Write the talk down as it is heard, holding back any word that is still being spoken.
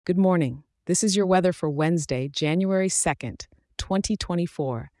Good morning. This is your weather for Wednesday, January 2nd,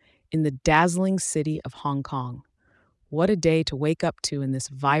 2024, in the dazzling city of Hong Kong. What a day to wake up to in this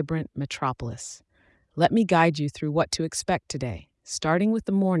vibrant metropolis. Let me guide you through what to expect today, starting with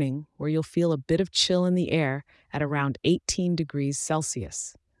the morning, where you'll feel a bit of chill in the air at around 18 degrees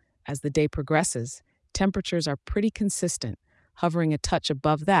Celsius. As the day progresses, temperatures are pretty consistent, hovering a touch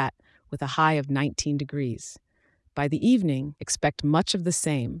above that with a high of 19 degrees. By the evening, expect much of the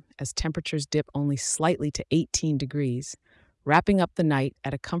same as temperatures dip only slightly to 18 degrees, wrapping up the night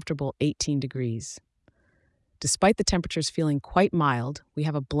at a comfortable 18 degrees. Despite the temperatures feeling quite mild, we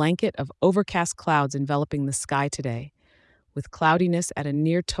have a blanket of overcast clouds enveloping the sky today, with cloudiness at a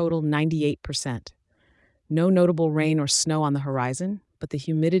near total 98%. No notable rain or snow on the horizon, but the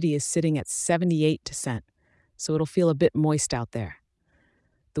humidity is sitting at 78%, so it'll feel a bit moist out there.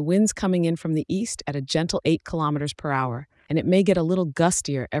 The wind's coming in from the east at a gentle 8 kilometers per hour, and it may get a little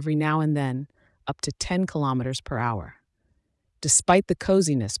gustier every now and then, up to 10 kilometers per hour. Despite the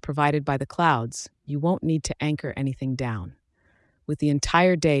coziness provided by the clouds, you won't need to anchor anything down. With the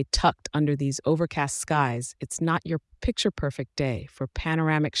entire day tucked under these overcast skies, it's not your picture-perfect day for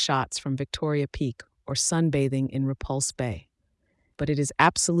panoramic shots from Victoria Peak or sunbathing in Repulse Bay. But it is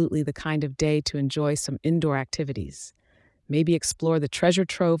absolutely the kind of day to enjoy some indoor activities. Maybe explore the treasure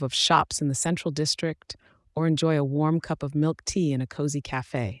trove of shops in the Central District, or enjoy a warm cup of milk tea in a cozy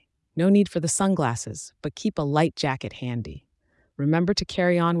cafe. No need for the sunglasses, but keep a light jacket handy. Remember to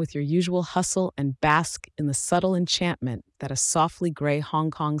carry on with your usual hustle and bask in the subtle enchantment that a softly gray Hong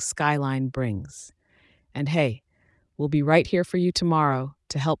Kong skyline brings. And hey, we'll be right here for you tomorrow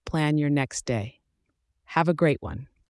to help plan your next day. Have a great one.